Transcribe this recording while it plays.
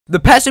The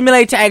Pet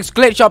Simulator X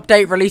glitch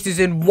update releases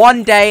in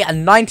 1 day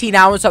and 19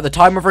 hours at the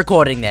time of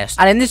recording this.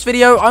 And in this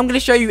video, I'm going to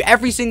show you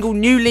every single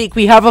new leak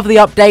we have of the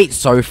update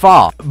so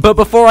far. But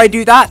before I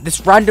do that,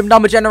 this random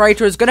number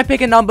generator is going to pick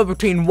a number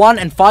between 1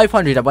 and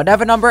 500. And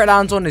whatever number it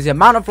lands on is the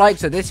amount of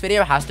likes that this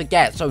video has to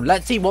get. So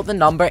let's see what the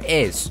number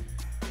is.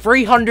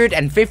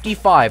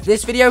 355.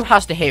 This video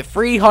has to hit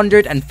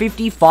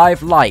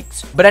 355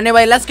 likes. But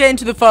anyway, let's get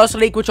into the first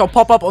leak, which I'll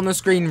pop up on the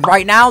screen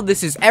right now.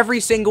 This is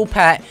every single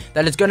pet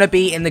that is going to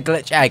be in the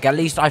glitch egg. At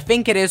least I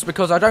think it is,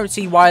 because I don't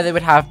see why they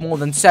would have more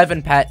than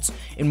 7 pets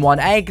in one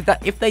egg.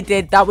 That if they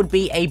did, that would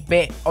be a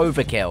bit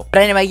overkill.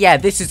 But anyway, yeah,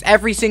 this is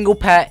every single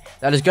pet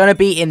that is going to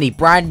be in the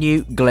brand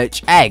new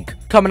glitch egg.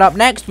 Coming up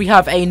next, we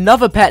have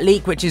another pet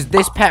leak, which is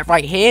this pet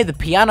right here, the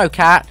piano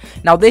cat.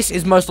 Now, this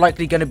is most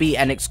likely going to be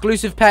an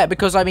exclusive pet,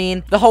 because, I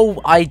mean, the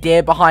whole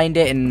idea behind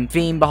it and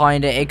theme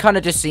behind it, it kind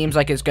of just seems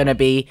like it's going to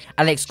be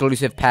an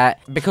exclusive pet,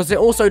 because it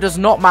also does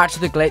not match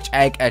the glitch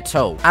egg at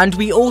all. And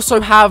we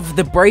also have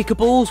the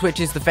breakables,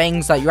 which is the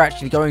things that you're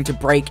actually going to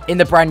break in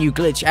the brand new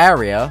glitch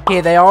area.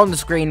 Here they are on the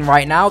screen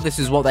right now. This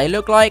is what they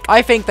look like.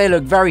 I think they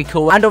look very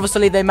cool, and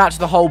obviously they match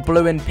the whole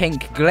blue and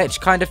pink glitch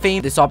kind of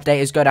theme this update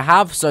is going to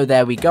have, so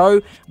there we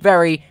go.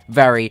 Very,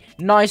 very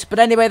nice. But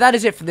anyway, that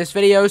is it for this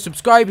video.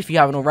 Subscribe if you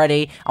haven't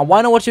already, and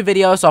why not watch your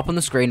videos up on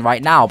the screen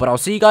right now. But I'll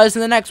see you guys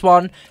in the next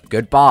one.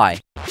 Goodbye.